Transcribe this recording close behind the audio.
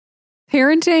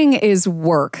Parenting is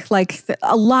work, like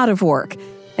a lot of work,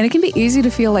 and it can be easy to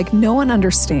feel like no one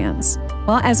understands.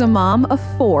 Well, as a mom of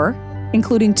 4,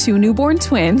 including 2 newborn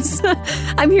twins,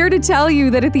 I'm here to tell you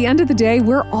that at the end of the day,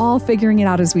 we're all figuring it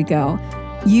out as we go.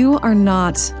 You are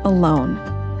not alone.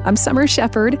 I'm Summer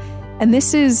Shepherd, and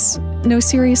this is No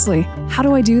Seriously, How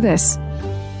Do I Do This?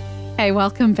 Hey,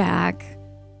 welcome back.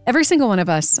 Every single one of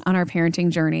us on our parenting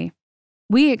journey,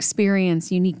 we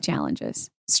experience unique challenges,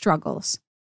 struggles.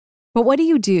 But what do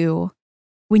you do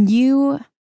when you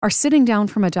are sitting down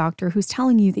from a doctor who's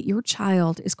telling you that your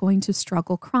child is going to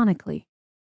struggle chronically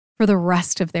for the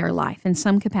rest of their life in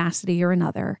some capacity or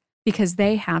another because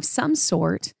they have some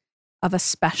sort of a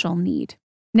special need?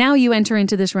 Now you enter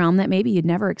into this realm that maybe you'd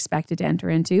never expected to enter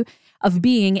into of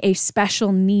being a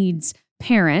special needs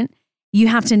parent. You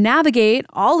have to navigate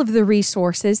all of the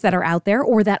resources that are out there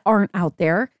or that aren't out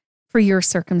there for your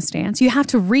circumstance. You have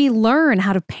to relearn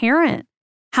how to parent,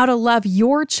 how to love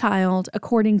your child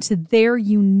according to their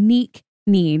unique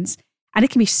needs. And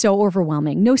it can be so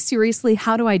overwhelming. No, seriously,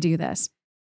 how do I do this?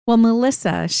 Well,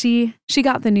 Melissa, she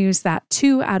got the news that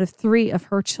 2 out of 3 of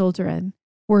her children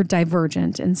were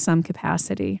divergent in some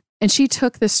capacity. And she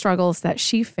took the struggles that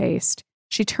she faced,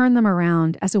 she turned them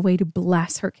around as a way to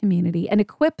bless her community and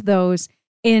equip those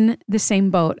in the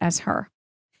same boat as her.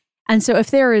 And so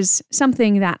if there is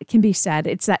something that can be said,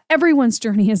 it's that everyone's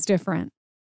journey is different.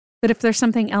 But if there's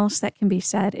something else that can be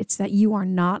said, it's that you are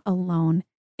not alone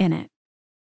in it.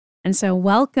 And so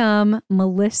welcome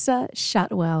Melissa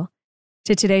Shutwell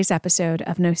to today's episode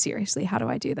of No Seriously, How Do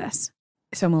I Do This?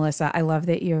 So Melissa, I love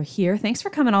that you're here. Thanks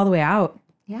for coming all the way out.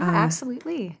 Yeah,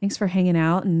 absolutely. Thanks for hanging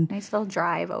out and nice little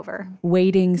drive over.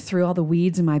 Wading through all the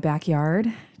weeds in my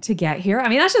backyard to get here. I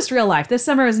mean, that's just real life. This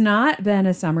summer has not been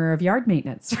a summer of yard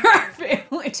maintenance for our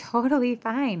family. Totally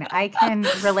fine. I can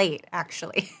relate,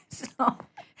 actually. So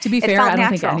to be fair, I don't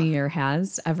think any year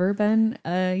has ever been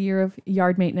a year of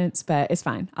yard maintenance, but it's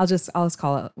fine. I'll just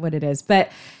call it what it is. But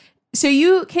so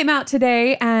you came out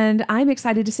today and I'm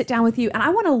excited to sit down with you and I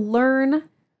want to learn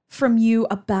from you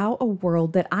about a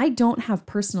world that I don't have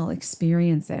personal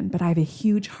experience in, but I have a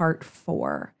huge heart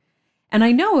for. And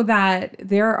I know that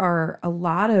there are a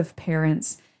lot of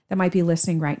parents that might be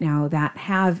listening right now that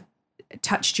have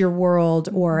touched your world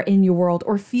or in your world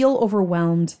or feel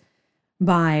overwhelmed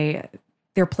by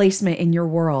their placement in your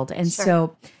world. And Sure.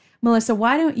 So, Melissa,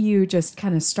 why don't you just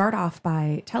kind of start off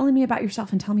by telling me about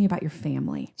yourself and tell me about your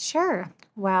family? Sure.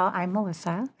 Well, I'm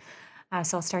Melissa,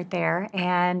 so I'll start there.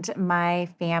 And my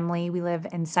family, we live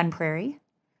in Sun Prairie.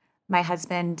 My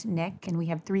husband, Nick, and we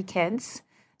have 3 kids.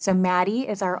 So Maddie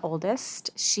is our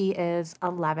oldest. She is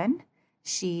 11.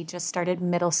 She just started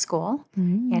middle school,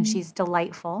 and she's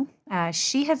delightful.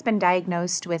 She has been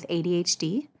diagnosed with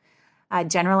ADHD,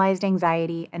 generalized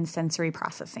anxiety, and sensory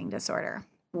processing disorder.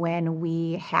 When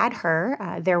we had her,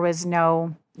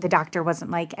 the doctor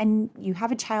wasn't like, and you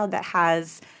have a child that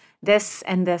has this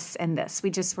and this and this. We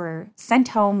just were sent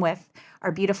home with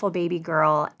our beautiful baby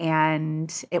girl,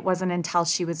 and it wasn't until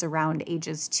she was around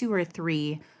ages 2 or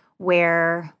 3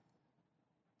 where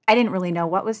I didn't really know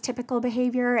what was typical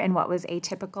behavior and what was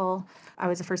atypical. I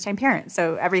was a first-time parent,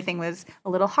 so everything was a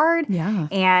little hard,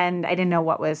 and I didn't know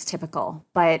what was typical.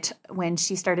 But when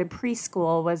she started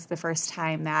preschool was the first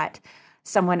time that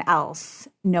someone else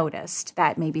noticed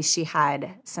that maybe she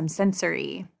had some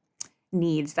sensory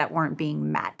needs that weren't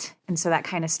being met. And so that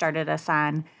kind of started us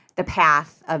on the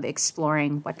path of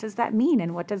exploring what does that mean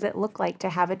and what does it look like to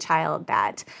have a child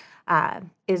that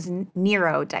is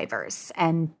neurodiverse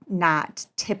and not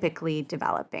typically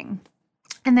developing.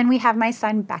 And then we have my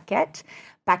son, Beckett.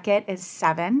 Beckett is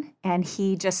 7, and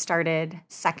he just started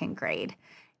 2nd grade.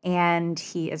 And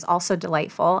he is also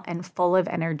delightful and full of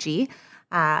energy.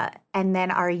 And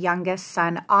then our youngest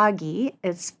son, Augie,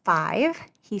 is 5.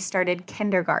 He started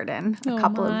kindergarten a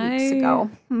couple of weeks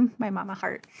ago. My mama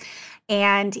heart.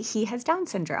 And he has Down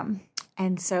syndrome.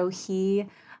 And so he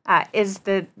is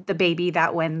the baby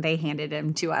that when they handed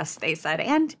him to us, they said,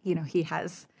 and, he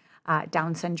has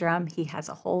Down syndrome. He has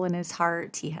a hole in his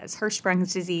heart. He has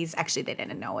Hirschsprung's disease. Actually, they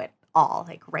didn't know it all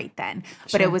like right then,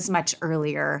 but it was much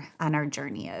earlier on our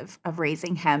journey of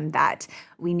raising him that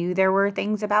we knew there were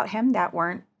things about him that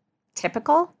weren't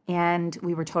typical, and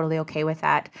we were totally okay with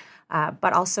that.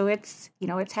 But also it's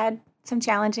had some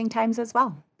challenging times as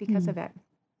well because of it.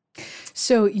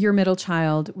 So your middle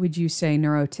child, would you say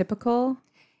neurotypical?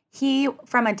 He,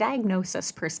 from a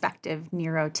diagnosis perspective,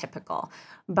 neurotypical,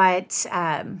 but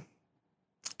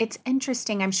it's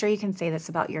interesting. I'm sure you can say this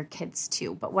about your kids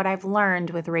too, but what I've learned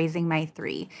with raising my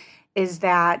 3 is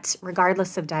that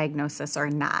regardless of diagnosis or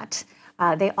not,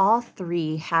 they all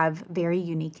 3 have very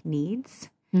unique needs.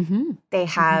 They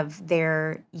have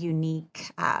their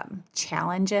unique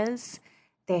challenges.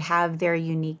 They have their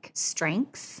unique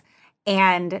strengths.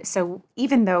 And so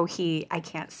even though I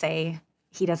can't say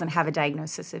he doesn't have a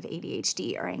diagnosis of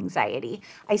ADHD or anxiety,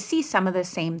 I see some of the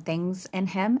same things in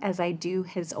him as I do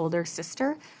his older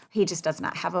sister. He just does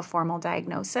not have a formal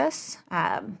diagnosis.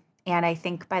 And I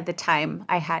think by the time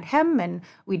I had him and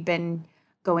we'd been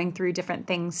going through different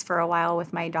things for a while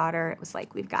with my daughter, it was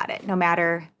like, we've got it. No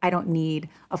matter, I don't need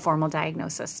a formal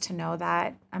diagnosis to know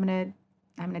that I'm going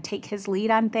to take his lead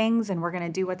on things and we're going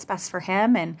to do what's best for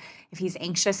him. And if he's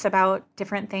anxious about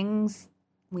different things,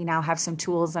 we now have some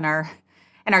tools in our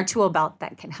tool belt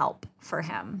that can help for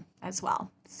him as well.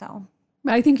 So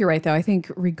I think you're right, though. I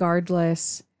think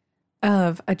regardless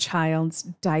of a child's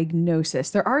diagnosis,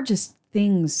 there are just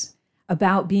things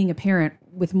about being a parent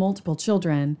with multiple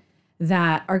children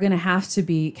that are going to have to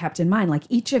be kept in mind. Like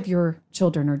each of your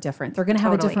children are different. They're going to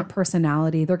have a different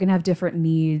personality. They're going to have different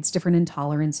needs, different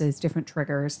intolerances, different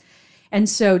triggers. And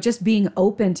so just being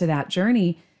open to that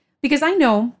journey, because I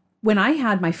know when I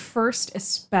had my first,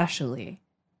 especially,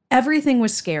 everything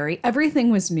was scary. Everything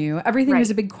was new. Everything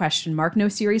was a big question mark. No,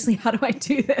 seriously, how do I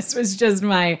do this? Was just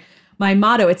my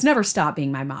motto. It's never stopped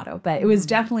being my motto, but it was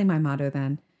definitely my motto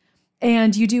then.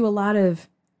 And you do a lot of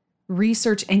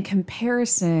research and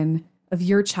comparison of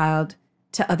your child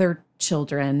to other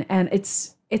children. And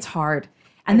it's hard.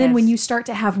 And then when you start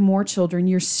to have more children,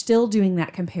 you're still doing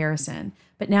that comparison.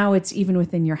 But now it's even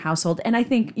within your household. And I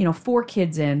think, 4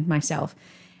 kids in myself,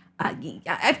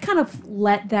 I've kind of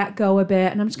let that go a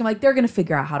bit. And I'm just going to they're going to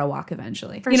figure out how to walk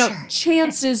eventually. For sure.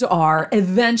 Chances are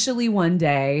eventually one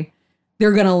day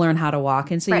they're going to learn how to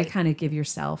walk. And so you kind of give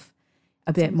yourself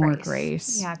a bit more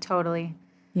grace. Yeah, totally.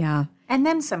 Yeah. And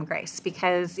then some grace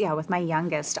because, with my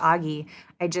youngest, Augie,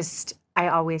 I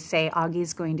always say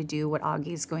Augie's going to do what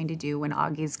Augie's going to do when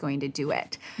Augie's going to do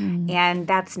it. And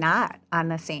that's not on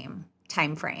the same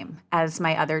time frame as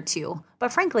my other 2.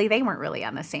 But frankly, they weren't really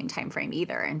on the same time frame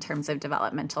either in terms of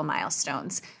developmental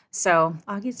milestones. So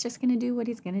Augie's just going to do what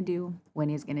he's going to do when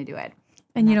he's going to do it.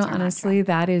 And honestly,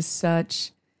 that is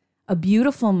such a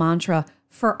beautiful mantra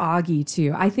for Augie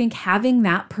too. I think having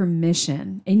that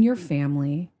permission in your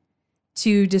family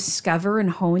to discover and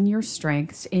hone your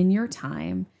strengths in your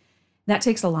time, that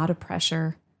takes a lot of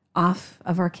pressure off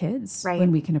of our kids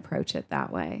when we can approach it that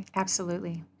way.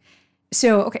 Absolutely.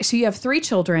 So you have 3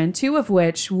 children, 2 of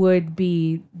which would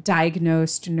be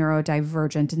diagnosed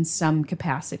neurodivergent in some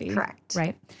capacity. Correct.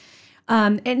 Right.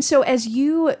 And so as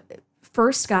you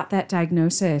first got that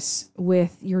diagnosis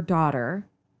with your daughter,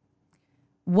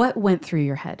 what went through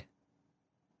your head?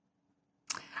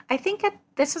 I think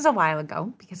this was a while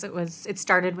ago because it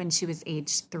started when she was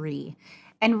age 3.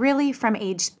 And really from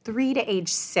age 3 to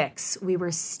age 6, we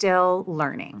were still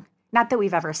learning. Not that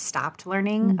we've ever stopped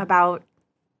learning about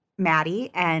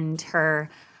Maddie and her,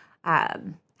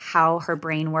 how her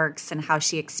brain works and how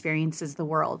she experiences the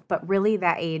world. But really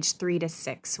that age 3 to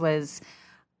 6 was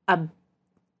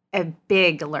a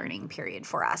big learning period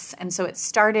for us. And so it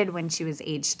started when she was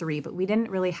age 3, but we didn't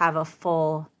really have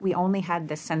we only had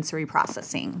the sensory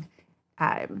processing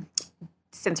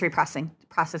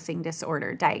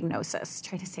disorder diagnosis.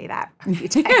 Try to say that a few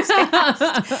times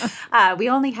fast. We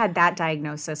only had that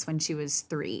diagnosis when she was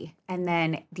 3. And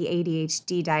then the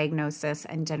ADHD diagnosis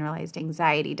and generalized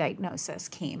anxiety diagnosis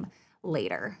came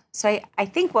later. So I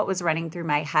think what was running through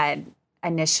my head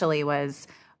initially was,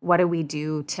 what do we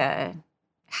do to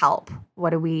help? What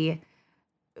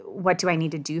do I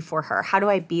need to do for her? How do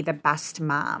I be the best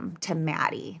mom to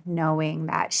Maddie, knowing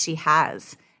that she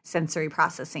has sensory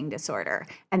processing disorder,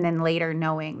 and then later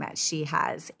knowing that she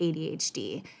has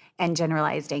ADHD and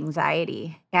generalized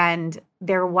anxiety? And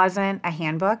there wasn't a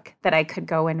handbook that I could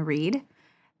go and read.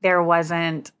 There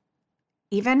wasn't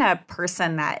even a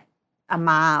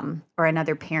mom or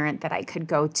another parent that I could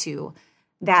go to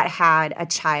that had a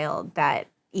child that,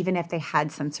 even if they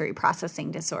had sensory processing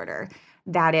disorder,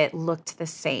 that it looked the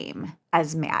same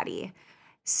as Maddie.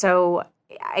 So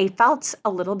I felt a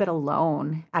little bit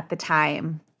alone at the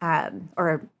time.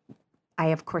 Or I,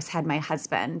 of course, had my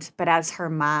husband, but as her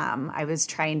mom, I was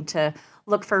trying to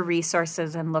look for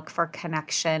resources and look for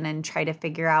connection and try to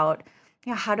figure out,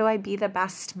 how do I be the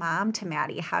best mom to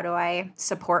Maddie? How do I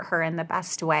support her in the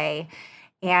best way?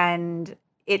 And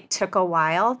it took a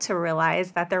while to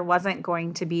realize that there wasn't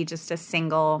going to be just a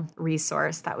single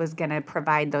resource that was going to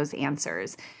provide those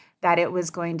answers, that it was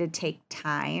going to take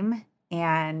time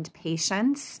and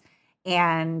patience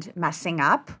and messing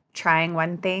up, trying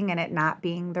one thing and it not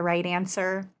being the right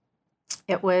answer.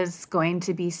 It was going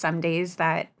to be some days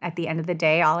that at the end of the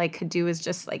day, all I could do was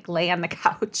just lay on the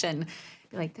couch and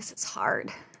be like, this is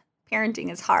hard.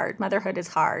 parenting is hard. Motherhood is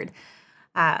hard,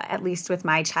 at least with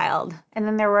my child. And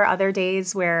then there were other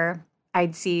days where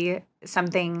I'd see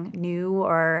something new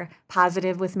or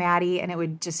positive with Maddie, and it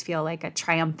would just feel like a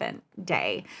triumphant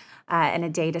day and a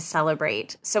day to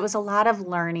celebrate. So it was a lot of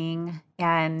learning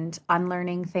and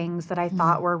unlearning things that I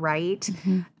thought were right,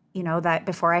 that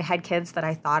before I had kids that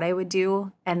I thought I would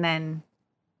do. And then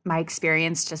my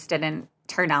experience just didn't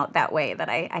turn out that way that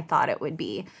I thought it would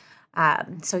be.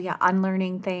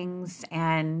 Unlearning things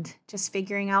and just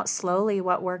figuring out slowly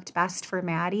what worked best for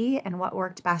Maddie and what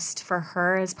worked best for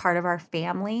her as part of our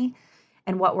family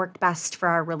and what worked best for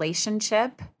our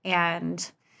relationship. And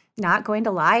not going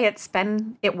to lie,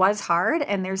 it was hard,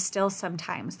 and there's still some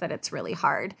times that it's really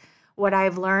hard. What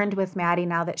I've learned with Maddie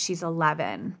now that she's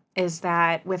 11 is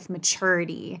that with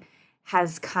maturity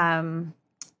has come,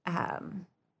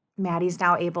 Maddie's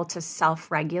now able to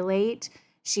self-regulate.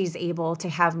 She's able to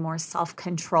have more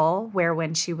self-control, where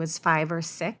when she was 5 or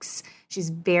 6, she's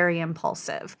very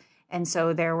impulsive. And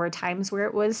so there were times where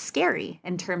it was scary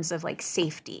in terms of like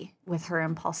safety with her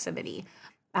impulsivity,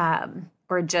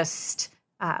 or just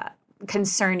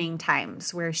concerning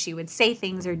times where she would say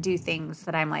things or do things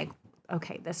that I'm like,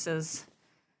 okay,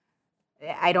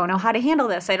 I don't know how to handle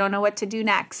this. I don't know what to do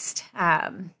next.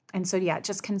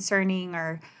 Just concerning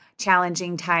or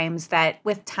challenging times that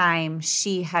with time,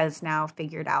 she has now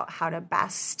figured out how to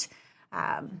best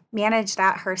manage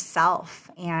that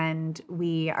herself. And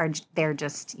we are there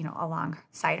just,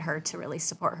 alongside her to really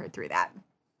support her through that.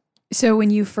 So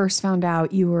when you first found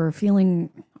out, you were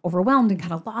feeling overwhelmed and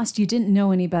kind of lost. You didn't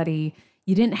know anybody.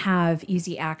 You didn't have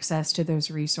easy access to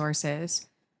those resources.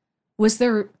 Was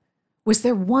there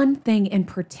one thing in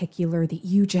particular that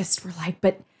you just were like,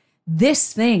 but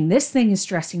this thing is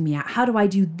stressing me out. How do I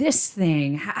do this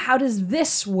thing? How does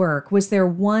this work? Was there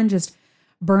one just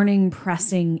burning,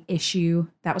 pressing issue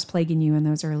that was plaguing you in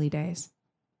those early days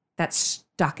that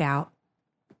stuck out?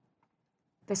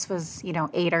 This was,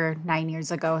 8 or 9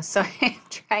 years ago. So I'm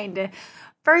trying to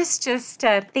first just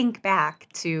think back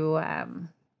to,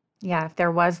 if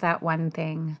there was that one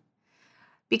thing.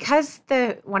 Because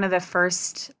one of the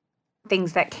first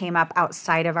things that came up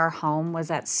outside of our home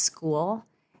was at school,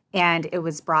 and it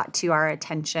was brought to our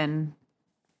attention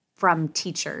from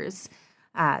teachers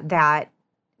that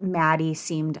Maddie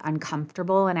seemed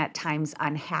uncomfortable and at times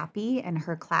unhappy in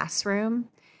her classroom.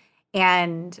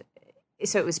 And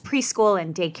so it was preschool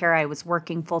and daycare. I was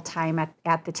working full time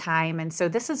at the time. And so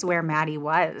this is where Maddie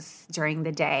was during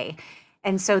the day.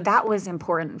 And so that was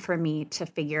important for me to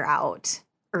figure out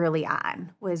early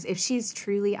on, was if she's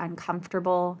truly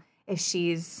uncomfortable, if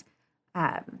she's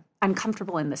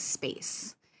uncomfortable in the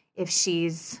space, if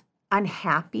she's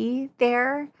unhappy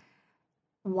there,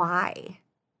 why?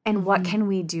 And what can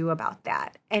we do about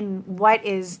that? And what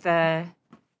is the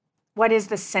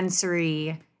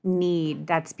sensory need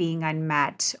that's being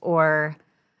unmet? Or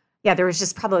there was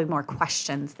just probably more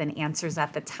questions than answers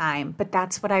at the time. But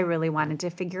that's what I really wanted to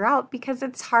figure out, because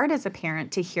it's hard as a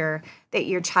parent to hear that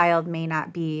your child may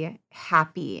not be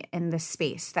happy in the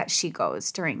space that she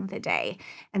goes during the day,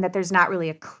 and that there's not really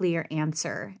a clear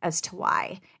answer as to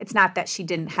why. It's not that she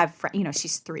didn't have friends,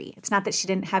 she's 3. It's not that she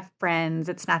didn't have friends.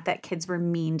 It's not that kids were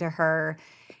mean to her.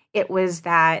 It was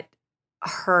that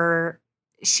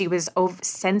she was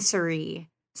sensory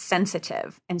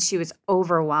sensitive, and she was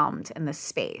overwhelmed in the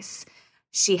space.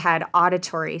 She had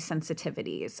auditory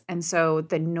sensitivities. And so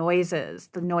the noise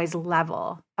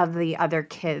level of the other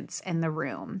kids in the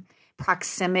room,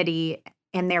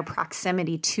 their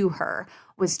proximity to her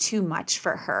was too much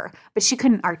for her, but she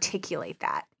couldn't articulate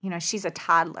that. She's a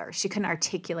toddler. She couldn't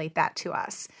articulate that to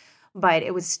us, but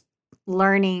it was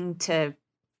learning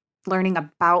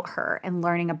about her and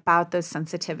learning about those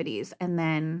sensitivities, and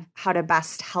then how to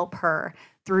best help her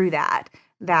through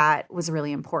that was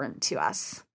really important to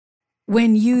us.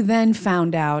 When you then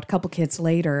found out a couple kids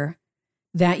later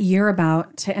that you're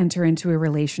about to enter into a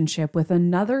relationship with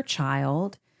another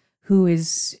child who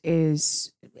is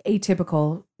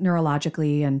atypical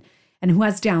neurologically and who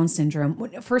has Down syndrome.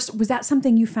 First, was that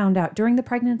something you found out during the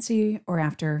pregnancy or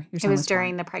after your son was born? It was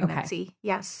during the pregnancy. Okay.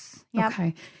 Yes. Yep.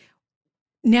 Okay.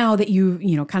 Now that you've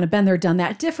kind of been there, done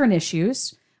that, different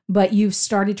issues, but you've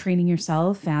started training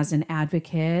yourself as an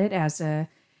advocate, as a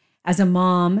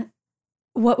mom.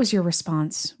 What was your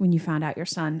response when you found out your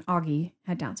son, Augie,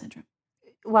 had Down syndrome?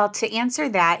 Well, to answer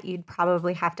that, you'd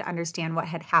probably have to understand what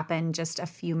had happened just a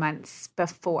few months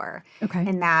before. Okay.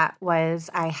 And that was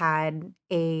I had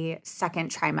a second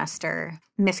trimester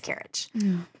miscarriage.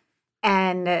 Yeah.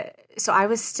 And so I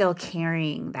was still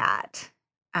carrying that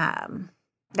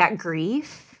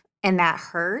grief and that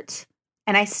hurt.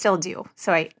 And I still do.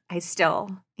 So I still,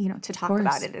 to talk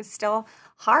about it is still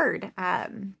hard.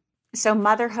 So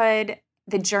motherhood,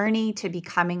 the journey to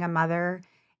becoming a mother,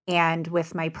 and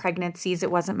with my pregnancies,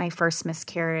 it wasn't my first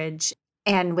miscarriage.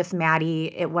 And with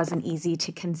Maddie, it wasn't easy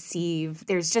to conceive.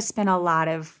 There's just been a lot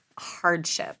of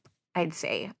hardship, I'd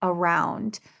say,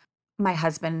 around my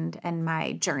husband and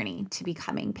my journey to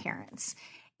becoming parents.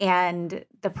 And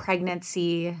the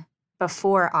pregnancy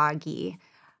before Augie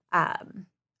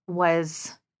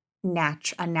was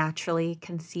a naturally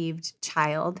conceived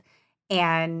child.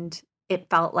 And it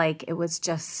felt like it was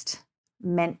just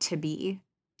meant to be.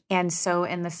 And so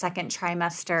in the second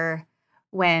trimester,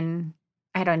 when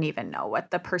I don't even know what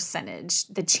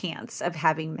the chance of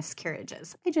having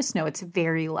miscarriages. I just know it's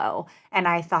very low. And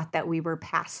I thought that we were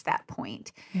past that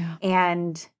point. Yeah.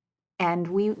 And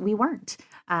we weren't.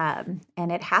 And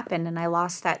it happened, and I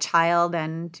lost that child.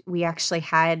 And we actually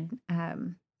had,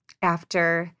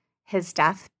 after his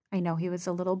death, I know he was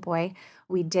a little boy,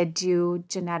 we did do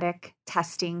genetic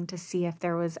testing to see if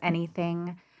there was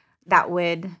anything that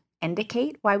would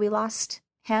indicate why we lost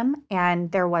him,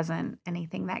 and there wasn't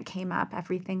anything that came up.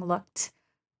 Everything looked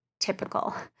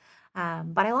typical,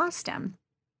 but I lost him.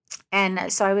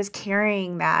 And so I was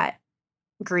carrying that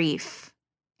grief,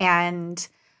 and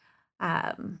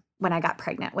when I got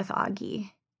pregnant with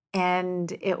Augie,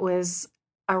 and it was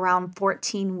around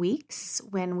 14 weeks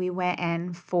when we went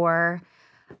in for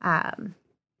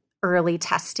early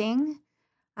testing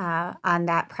on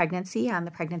the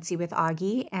pregnancy with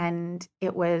Augie. And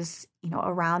it was,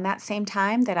 around that same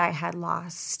time that I had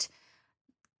lost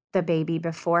the baby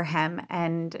before him.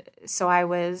 And so I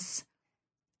was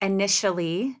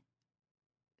initially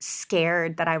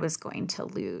scared that I was going to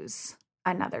lose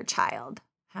another child.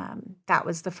 That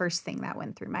was the first thing that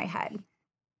went through my head.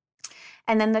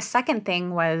 And then the second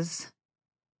thing was,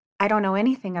 I don't know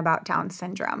anything about Down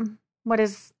syndrome. What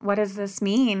does this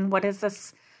mean? What is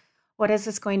this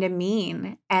going to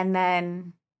mean? And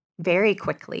then very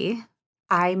quickly,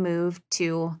 I moved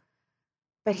to,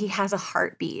 but he has a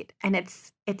heartbeat, and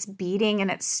it's beating, and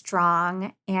it's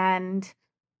strong, and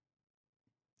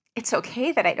it's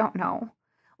okay that I don't know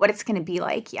what it's going to be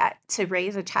like yet to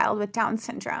raise a child with Down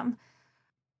syndrome.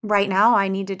 Right now, I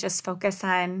need to just focus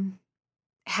on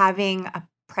having a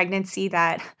pregnancy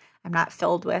that I'm not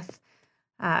filled with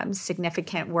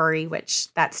significant worry,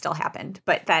 which that still happened,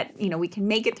 but that, we can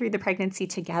make it through the pregnancy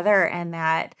together, and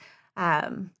that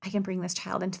I can bring this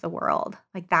child into the world.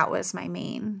 Like, that was my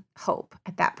main hope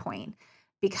at that point,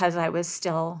 because I was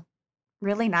still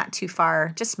really not too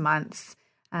far, just months.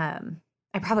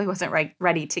 I probably wasn't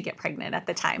ready to get pregnant at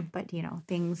the time, but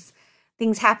things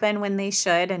happen when they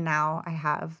should. And now I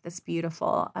have this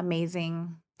beautiful,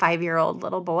 amazing 5-year-old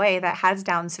little boy that has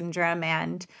Down syndrome,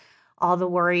 and all the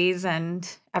worries and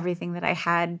everything that I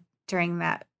had during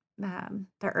that,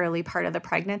 the early part of the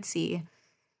pregnancy,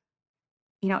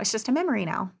 it's just a memory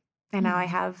now. And now I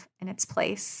have in its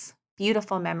place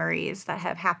beautiful memories that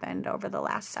have happened over the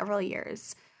last several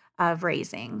years of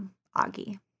raising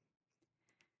Augie.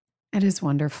 It is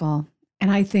wonderful.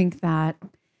 And I think that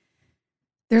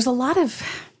there's a lot of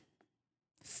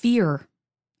fear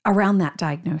around that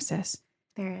diagnosis.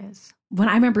 There is. When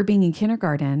I remember being in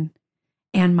kindergarten,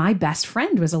 and my best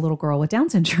friend was a little girl with Down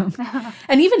syndrome.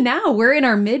 And even now, we're in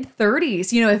our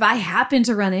mid-30s. If I happen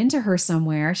to run into her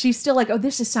somewhere, she's still like, oh,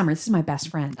 this is Summer. This is my best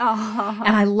friend. Oh.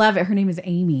 And I love it. Her name is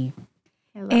Amy.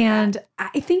 And that.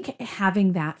 I think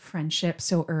having that friendship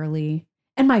so early,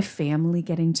 and my family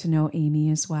getting to know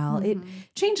Amy as well, it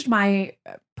changed my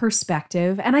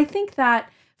perspective. And I think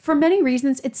that for many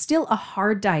reasons, it's still a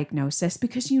hard diagnosis,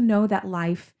 because that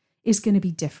life is going to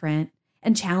be different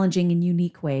and challenging in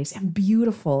unique ways and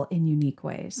beautiful in unique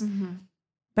ways. Mm-hmm.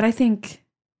 But I think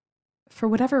for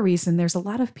whatever reason, there's a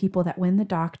lot of people that when the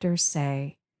doctors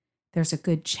say there's a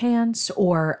good chance,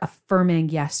 or affirming,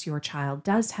 yes, your child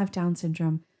does have Down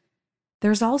syndrome,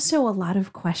 there's also a lot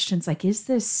of questions like, is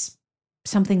this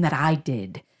something that I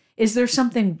did? Is there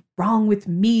something wrong with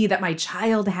me that my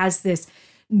child has this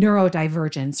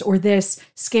neurodivergence or this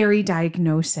scary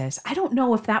diagnosis? I don't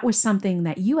know if that was something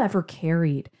that you ever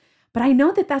carried. But I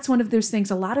know that that's one of those things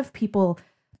a lot of people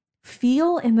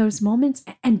feel in those moments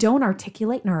and don't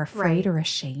articulate, and are afraid or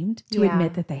ashamed to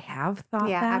admit that they have thought that.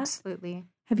 Yeah, absolutely.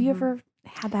 Have you ever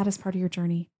had that as part of your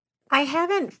journey? I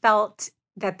haven't felt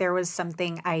that there was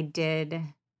something I did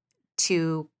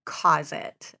to cause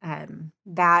it.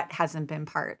 That hasn't been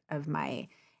part of my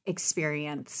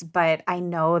experience, but I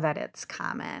know that it's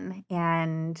common.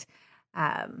 And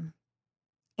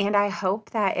I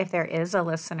hope that if there is a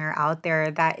listener out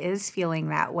there that is feeling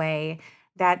that way,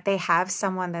 that they have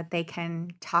someone that they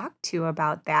can talk to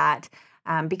about that,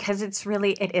 because it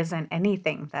isn't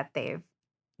anything that they've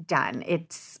done.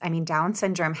 Down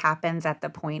syndrome happens at the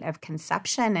point of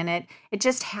conception, and it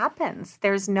just happens.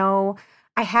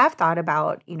 I have thought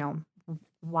about,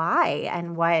 why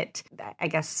and what. I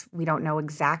guess we don't know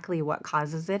exactly what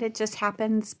causes it. It just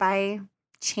happens by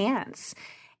chance.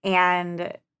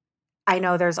 And I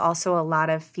know there's also a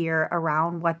lot of fear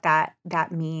around what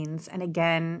that means. And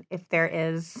again, if there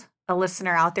is a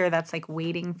listener out there that's like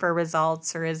waiting for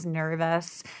results or is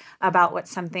nervous about what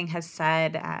something has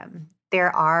said,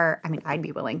 I'd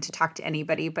be willing to talk to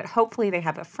anybody, but hopefully they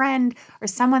have a friend or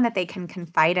someone that they can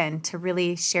confide in to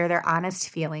really share their honest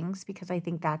feelings, because I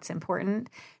think that's important,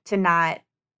 to not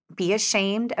be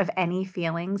ashamed of any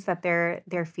feelings that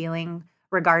they're feeling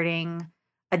regarding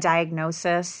a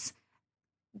diagnosis,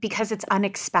 because it's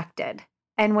unexpected.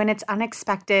 And when it's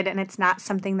unexpected and it's not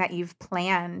something that you've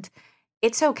planned,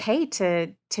 it's okay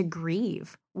to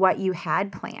grieve what you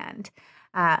had planned.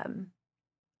 Now,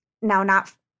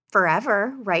 not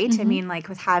forever, right? Mm-hmm. Like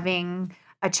with having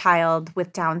a child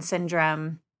with Down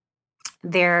syndrome,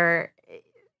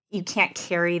 you can't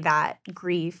carry that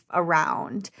grief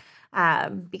around,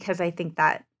 because I think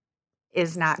that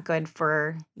is not good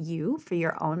for you, for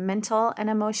your own mental and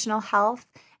emotional health.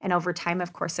 And over time,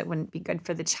 of course, it wouldn't be good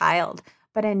for the child.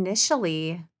 But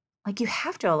initially, like, you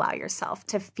have to allow yourself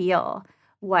to feel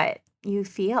what you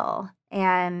feel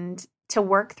and to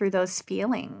work through those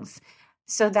feelings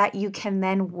so that you can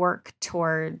then work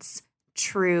towards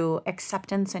true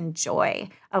acceptance and joy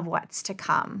of what's to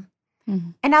come.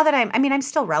 Mm-hmm. And now that I'm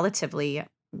still relatively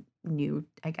new,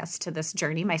 I guess, to this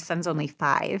journey. My son's only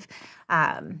 5.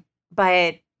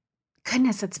 But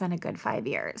goodness, it's been a good 5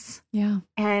 years. Yeah.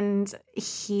 And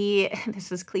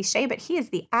this is cliche, but he is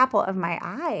the apple of my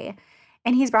eye.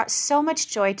 And he's brought so much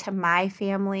joy to my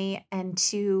family and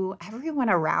to everyone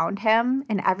around him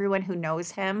and everyone who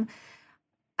knows him.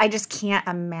 I just can't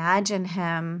imagine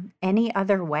him any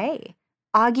other way.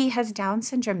 Augie has Down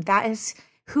syndrome. That is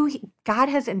who God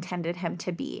has intended him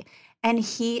to be. And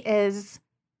he is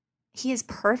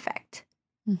perfect.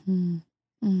 Mm-hmm.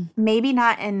 Mm. Maybe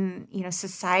not in,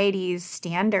 society's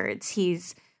standards.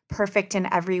 He's perfect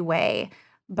in every way.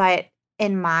 But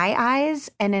in my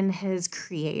eyes and in his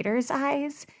creator's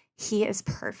eyes, he is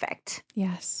perfect.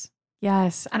 Yes.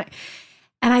 Yes. And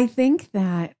I think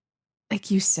that,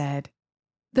 like you said,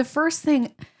 the first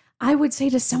thing I would say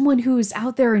to someone who's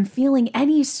out there and feeling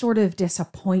any sort of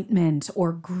disappointment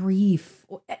or grief,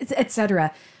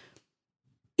 etc.,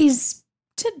 is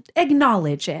to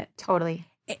acknowledge it. Totally.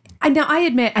 Now, I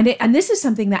admit, and this is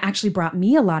something that actually brought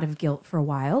me a lot of guilt for a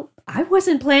while. I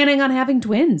wasn't planning on having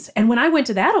twins. And when I went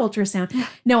to that ultrasound,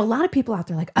 now a lot of people out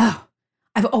there are like, oh,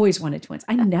 I've always wanted twins.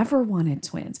 I never wanted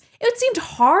twins. It seemed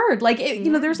hard.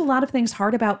 There's a lot of things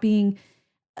hard about being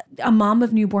a mom of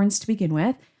newborns to begin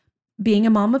with. Being a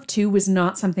mom of 2 was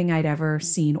not something I'd ever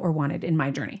seen or wanted in my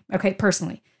journey. Okay,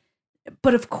 personally.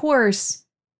 But of course,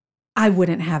 I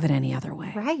wouldn't have it any other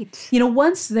way. Right.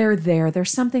 Once they're there,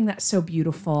 there's something that's so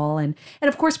beautiful. And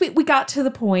of course, we got to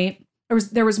the point,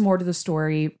 there was more to the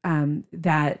story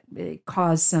that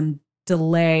caused some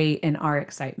delay in our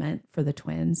excitement for the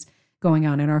twins going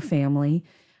on in our family.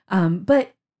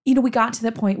 But we got to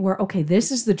the point where, okay,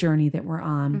 this is the journey that we're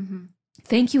on. Mm-hmm.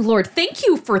 Thank you, Lord. Thank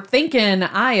you for thinking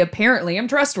I apparently am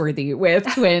trustworthy with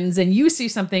twins and you see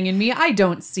something in me I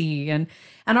don't see. And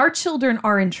our children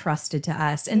are entrusted to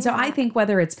us. And so I think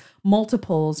whether it's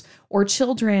multiples or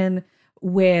children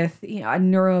with a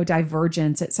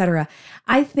neurodivergence, et cetera,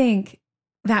 I think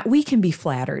that we can be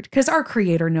flattered because our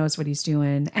creator knows what he's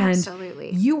doing. And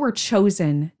absolutely. You were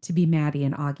chosen to be Maddie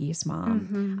and Augie's mom.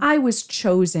 Mm-hmm. I was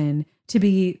chosen to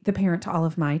be the parent to all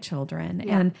of my children.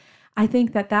 Yeah. And I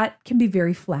think that can be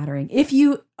very flattering. If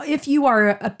you are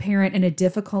a parent in a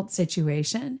difficult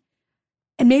situation,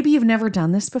 and maybe you've never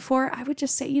done this before, I would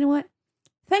just say, you know what?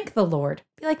 Thank the Lord.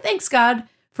 Be like, thanks, God,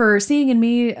 for seeing in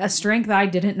me a strength I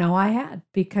didn't know I had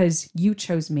because you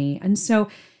chose me. And so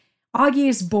Augie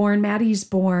is born, Maddie's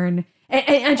born,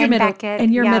 and your middle Beckett,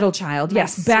 and your middle child.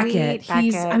 Yes, Beckett.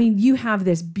 Beckett. You have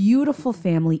this beautiful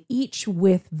family, each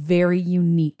with very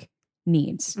unique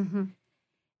needs. Mm-hmm.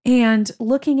 And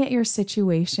looking at your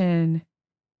situation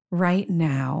right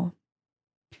now,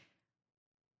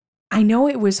 I know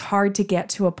it was hard to get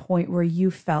to a point where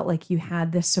you felt like you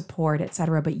had the support, et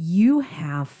cetera, but you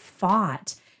have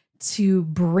fought to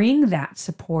bring that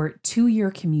support to your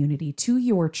community, to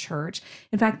your church.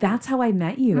 In fact, that's how I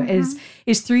met you, mm-hmm.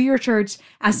 is through your church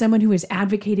as someone who is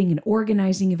advocating and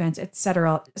organizing events, et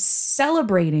cetera,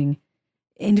 celebrating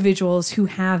individuals who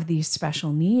have these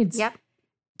special needs. Yep.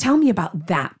 Tell me about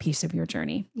that piece of your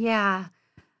journey. Yeah.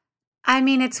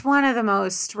 It's one of the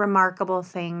most remarkable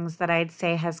things that I'd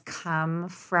say has come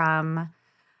from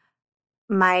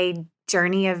my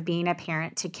journey of being a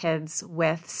parent to kids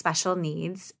with special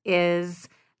needs is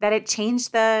that it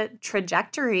changed the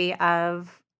trajectory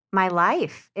of my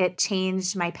life. It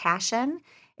changed my passion.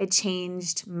 It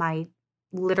changed my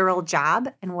literal job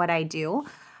and what I do,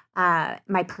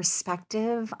 my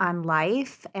perspective on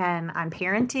life and on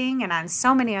parenting and on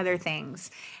so many other things.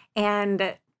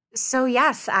 And so,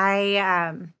 yes,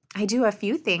 I do a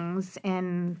few things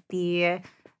in the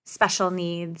special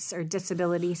needs or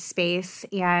disability space,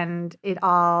 and it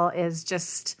all is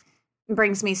just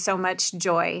brings me so much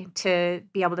joy to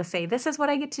be able to say, this is what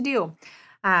I get to do.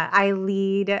 I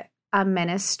lead a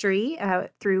ministry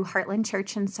through Heartland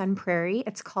Church in Sun Prairie.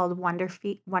 It's called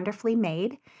Wonderfully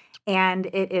Made, and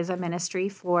it is a ministry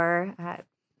for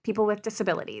people with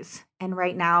disabilities. And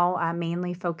right now, I'm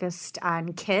mainly focused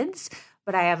on kids,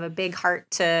 but I have a big heart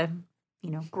to,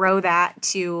 grow that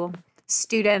to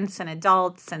students and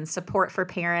adults and support for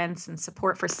parents and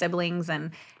support for siblings and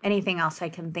anything else I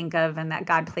can think of and that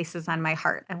God places on my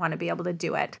heart. I want to be able to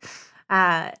do it.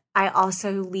 I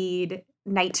also lead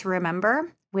Night to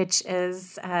Remember, which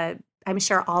is, I'm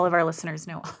sure all of our listeners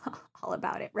know all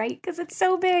about it, right? Because it's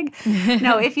so big.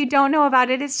 No, if you don't know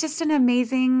about it, it's just an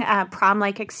amazing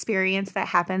prom-like experience that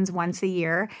happens once a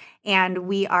year. And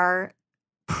we are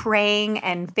praying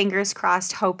and fingers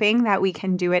crossed, hoping that we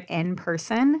can do it in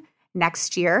person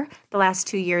next year. The last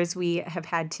 2 years, we have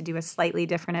had to do a slightly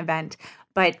different event,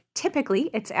 but typically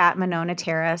it's at Monona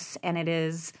Terrace, and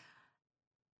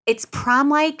it's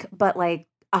prom-like, but like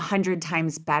 100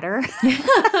 times better,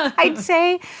 I'd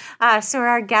say. So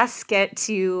our guests get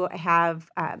to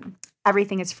have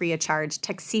everything is free of charge.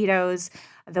 Tuxedos,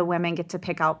 the women get to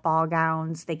pick out ball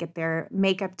gowns. They get their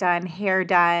makeup done, hair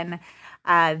done.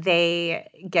 They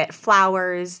get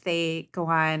flowers. They go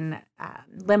on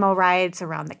limo rides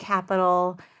around the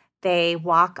Capitol. They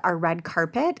walk our red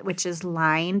carpet, which is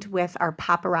lined with our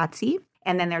paparazzi.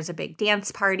 And then there's a big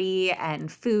dance party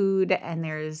and food, and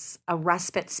there's a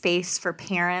respite space for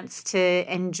parents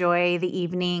to enjoy the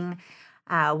evening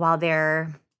while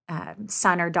their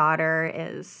son or daughter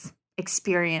is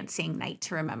experiencing Night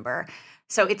to Remember.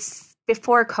 So it's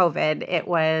before COVID, it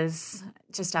was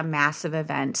just a massive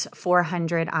event,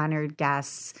 400 honored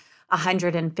guests,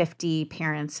 150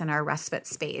 parents in our respite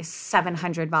space,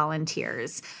 700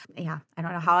 volunteers. Yeah, I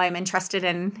don't know how I'm interested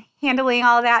in handling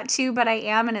all that too, but I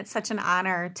am, and it's such an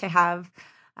honor to have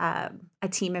a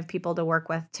team of people to work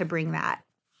with to bring that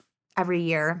every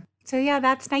year. So yeah,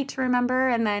 that's Night to Remember.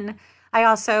 And then I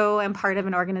also am part of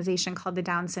an organization called the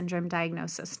Down Syndrome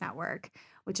Diagnosis Network,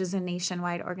 which is a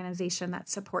nationwide organization that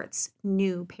supports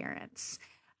new parents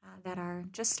that are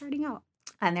just starting out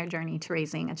on their journey to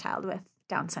raising a child with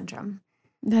Down syndrome.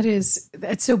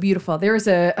 That's so beautiful. There was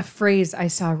a phrase I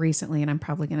saw recently, and I'm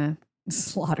probably going to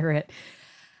slaughter it,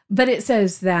 but it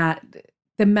says that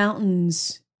the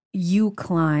mountains you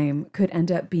climb could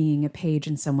end up being a page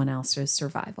in someone else's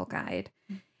survival guide.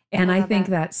 And I think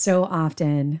that so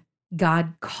often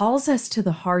God calls us to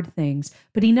the hard things,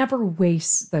 but he never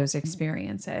wastes those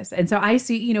experiences. And so I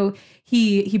see,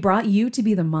 he brought you to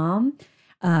be the mom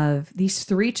of these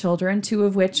 3 children, 2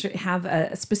 of which have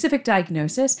a specific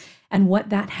diagnosis, and what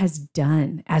that has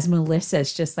done as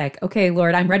Melissa's just like, okay,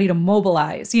 Lord, I'm ready to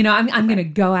mobilize. I'm going to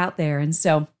go out there. And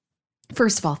so,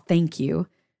 first of all, thank you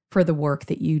for the work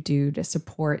that you do to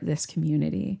support this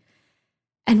community.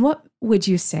 And what would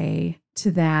you say to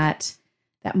that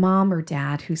mom or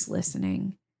dad who's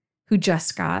listening, who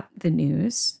just got the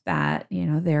news that,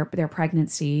 their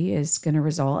pregnancy is going to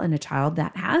result in a child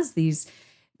that has these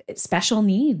special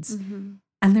needs,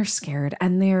 and they're scared,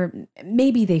 and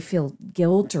maybe they feel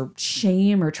guilt or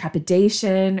shame or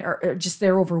trepidation or just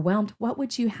they're overwhelmed? What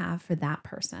would you have for that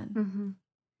person?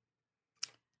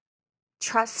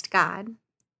 Trust God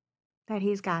that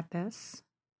he's got this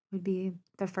would be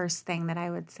the first thing that I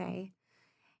would say.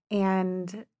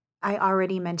 And I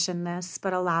already mentioned this,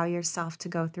 but allow yourself to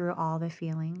go through all the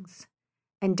feelings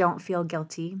and don't feel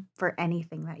guilty for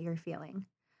anything that you're feeling.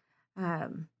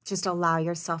 Just allow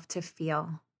yourself to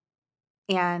feel.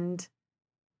 And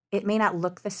it may not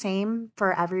look the same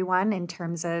for everyone in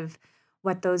terms of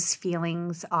what those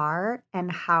feelings are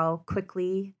and how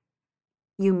quickly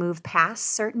you move past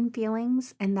certain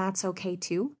feelings. And that's okay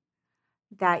too.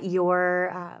 That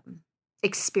your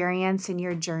experience and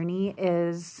your journey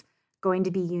is going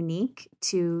to be unique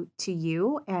to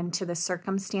you and to the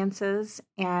circumstances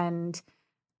and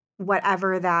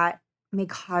whatever that may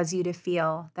cause you to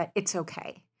feel, that it's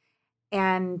okay.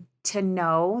 And to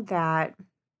know that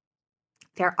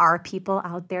there are people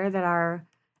out there that are,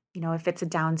 if it's a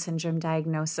Down syndrome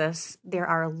diagnosis, there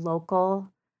are local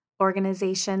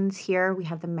organizations here. We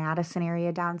have the Madison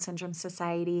Area Down Syndrome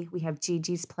Society. We have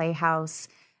Gigi's Playhouse.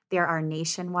 There are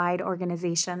nationwide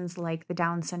organizations like the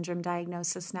Down Syndrome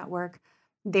Diagnosis Network.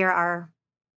 There are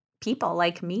people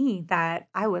like me that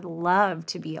I would love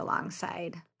to be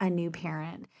alongside a new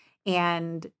parent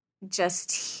and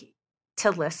just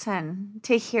to listen,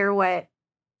 to hear what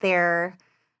they're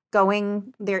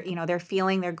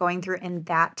feeling, they're going through in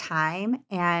that time.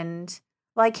 And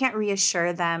well, I can't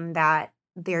reassure them that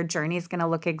their journey is going to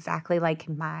look exactly like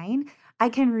mine. I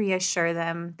can reassure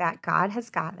them that God has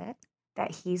got it,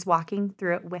 that He's walking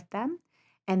through it with them,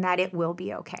 and that it will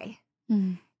be okay.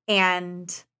 Mm.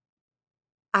 And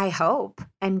I hope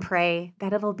and pray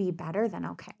that it'll be better than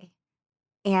okay.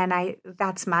 And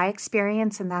that's my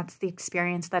experience, and that's the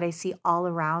experience that I see all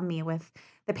around me with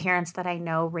the parents that I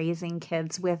know raising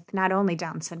kids with not only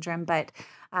Down syndrome, but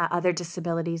other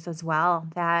disabilities as well,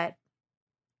 that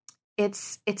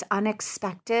it's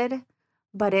unexpected,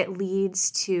 but it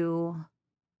leads to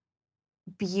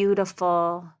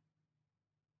beautiful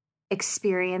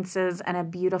experiences and a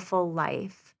beautiful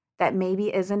life that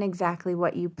maybe isn't exactly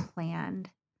what you planned,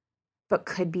 but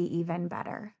could be even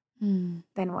better than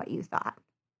what you thought.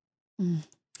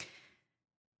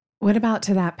 What about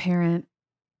to that parent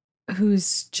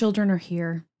whose children are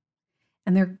here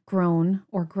and they're grown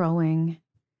or growing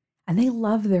and they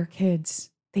love their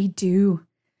kids? They do.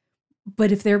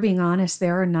 But if they're being honest,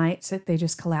 there are nights that they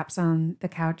just collapse on the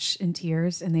couch in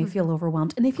tears and they feel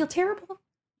overwhelmed and they feel terrible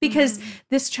because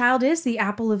this child is the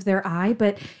apple of their eye,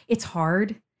 but it's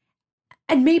hard.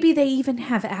 And maybe they even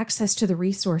have access to the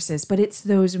resources, but it's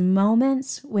those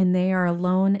moments when they are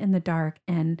alone in the dark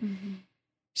and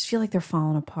just feel like they're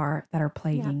falling apart that are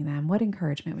plaguing them. What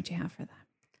encouragement would you have for them?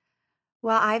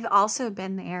 Well, I've also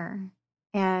been there,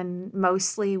 and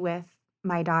mostly with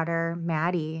my daughter,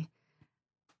 Maddie,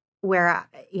 where,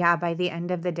 by the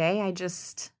end of the day,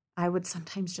 I would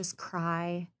sometimes just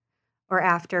cry, or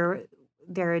after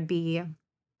there would be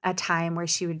a time where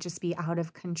she would just be out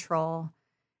of control,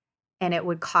 and it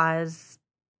would cause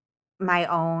my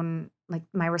own, like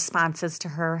my responses to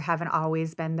her haven't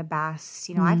always been the best.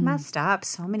 I've messed up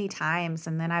so many times,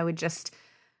 and then I would just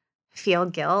feel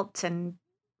guilt and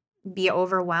be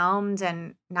overwhelmed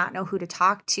and not know who to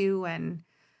talk to. And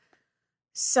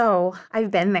so I've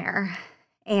been there.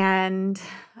 And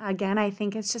again, I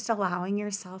think it's just allowing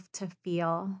yourself to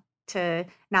feel, to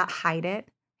not hide it.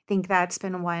 I think that's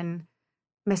been one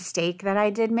mistake that I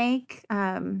did make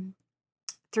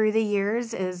through the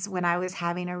years, is when I was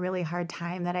having a really hard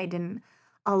time, that I didn't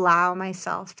allow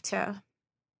myself to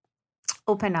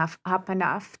open up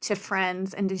enough to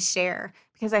friends and to share,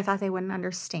 because I thought they wouldn't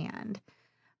understand,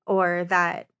 or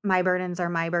that my burdens are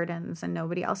my burdens and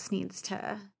nobody else needs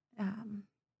to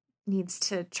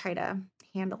try to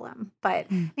handle them. But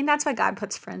I mean, that's why God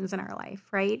puts friends in our life,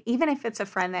 right? Even if it's a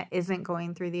friend that isn't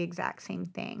going through the exact same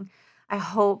thing. I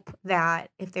hope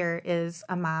that if there is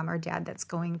a mom or dad that's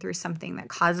going through something that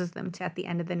causes them to, at the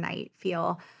end of the night,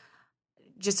 feel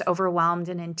just overwhelmed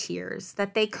and in tears,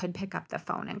 that they could pick up the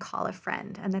phone and call a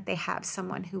friend, and that they have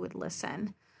someone who would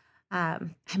listen.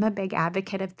 I'm a big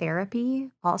advocate of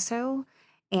therapy also,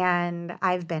 and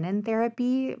I've been in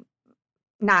therapy,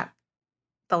 not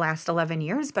the last 11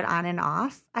 years, but on and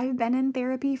off. I've been in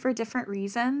therapy for different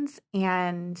reasons,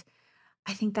 and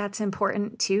I think that's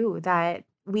important too, that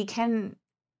we can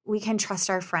trust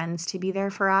our friends to be there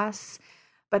for us,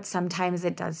 but sometimes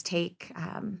it does take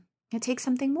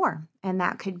something more, and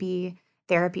that could be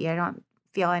therapy. I don't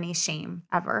feel any shame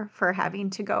ever for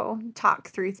having to go talk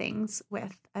through things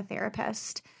with a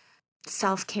therapist.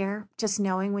 Self-care, just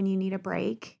knowing when you need a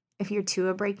break. If you're to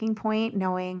a breaking point,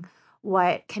 knowing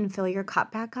what can fill your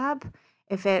cup back up.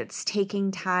 If it's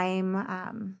taking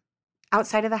time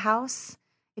outside of the house,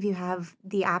 if you have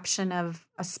the option of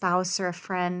a spouse or a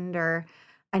friend or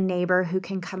a neighbor who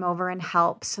can come over and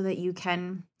help, so that you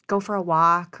can go for a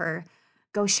walk or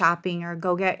go shopping or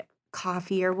go get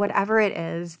coffee or whatever it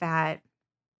is that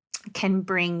can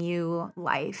bring you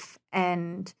life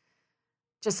and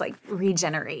just like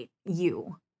regenerate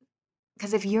you.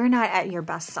 Because if you're not at your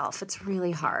best self, it's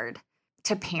really hard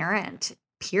to parent,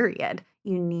 period.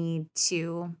 You need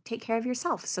to take care of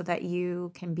yourself so that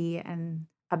you can be in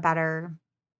a better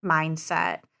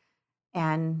mindset,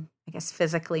 and I guess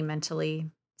physically, mentally,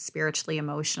 spiritually,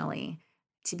 emotionally,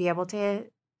 to be able to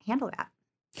handle that.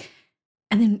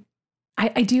 And then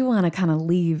I do want to kind of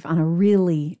leave on a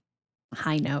really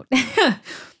high note.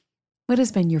 What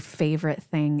has been your favorite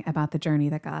thing about the journey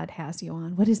that God has you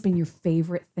on? What has been your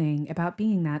favorite thing about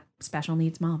being that special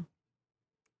needs mom?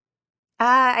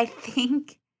 I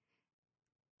think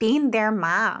being their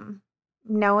mom,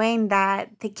 knowing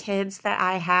that the kids that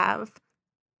I have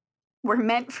were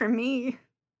meant for me.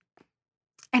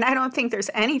 And I don't think there's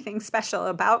anything special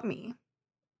about me.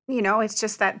 It's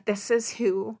just that this is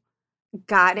who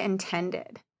God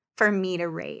intended for me to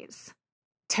raise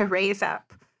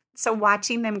up. So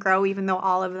watching them grow, even though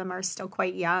all of them are still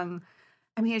quite young,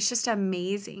 it's just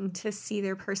amazing to see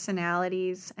their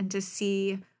personalities and to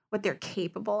see what they're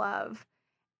capable of.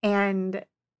 And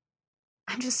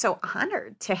I'm just so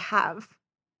honored to have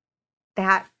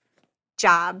that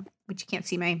job, which you can't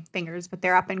see my fingers, but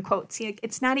they're up in quotes.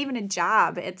 It's not even a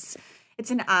job. It's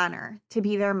an honor to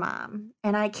be their mom.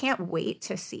 And I can't wait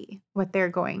to see what they're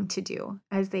going to do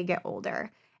as they get older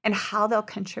and how they'll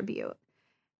contribute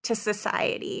to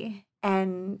society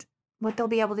and what they'll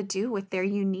be able to do with their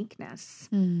uniqueness.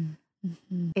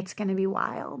 Mm-hmm. It's going to be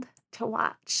wild to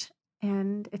watch,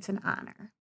 and it's an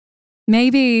honor.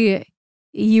 Maybe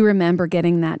you remember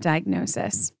getting that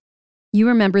diagnosis. You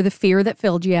remember the fear that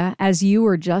filled you as you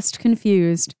were just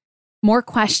confused, more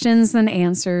questions than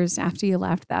answers after you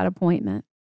left that appointment.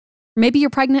 Maybe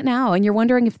you're pregnant now and you're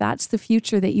wondering if that's the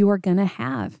future that you are going to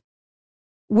have.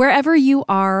 Wherever you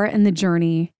are in the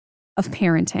journey of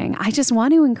parenting, I just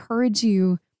want to encourage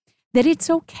you that it's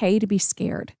okay to be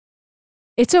scared.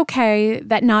 It's okay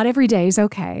that not every day is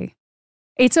okay.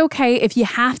 It's okay if you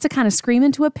have to kind of scream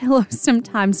into a pillow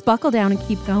sometimes, buckle down and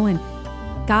keep going.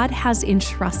 God has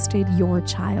entrusted your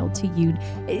child to you.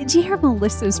 Do you hear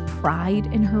Melissa's pride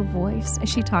in her voice as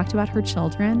she talked about her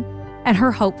children and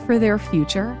her hope for their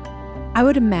future? I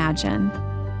would imagine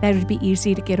that it would be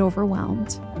easy to get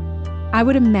overwhelmed. I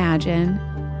would imagine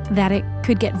that it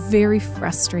could get very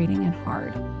frustrating and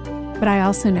hard. But I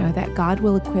also know that God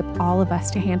will equip all of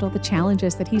us to handle the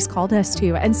challenges that He's called us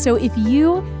to. And so if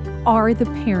you are the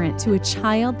parent to a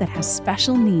child that has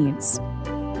special needs,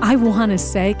 I want to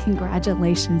say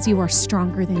congratulations. You are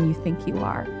stronger than you think you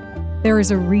are. There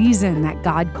is a reason that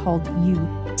God called you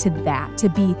to that, to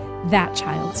be that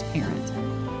child's parent.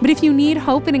 But if you need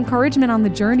hope and encouragement on the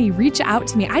journey, reach out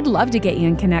to me. I'd love to get you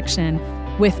in connection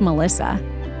with Melissa.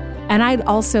 And I'd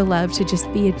also love to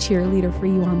just be a cheerleader for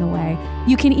you on the way.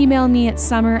 You can email me at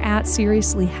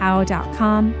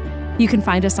summer@seriouslyhow.com. You can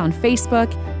find us on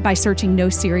Facebook by searching No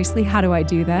Seriously, How Do I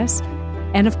Do This?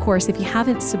 And of course, if you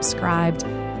haven't subscribed,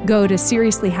 go to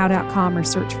seriouslyhow.com or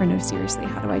search for No Seriously,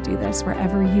 How Do I Do This?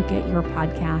 Wherever you get your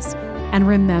podcasts. And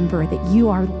remember that you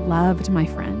are loved, my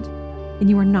friend, and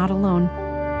you are not alone.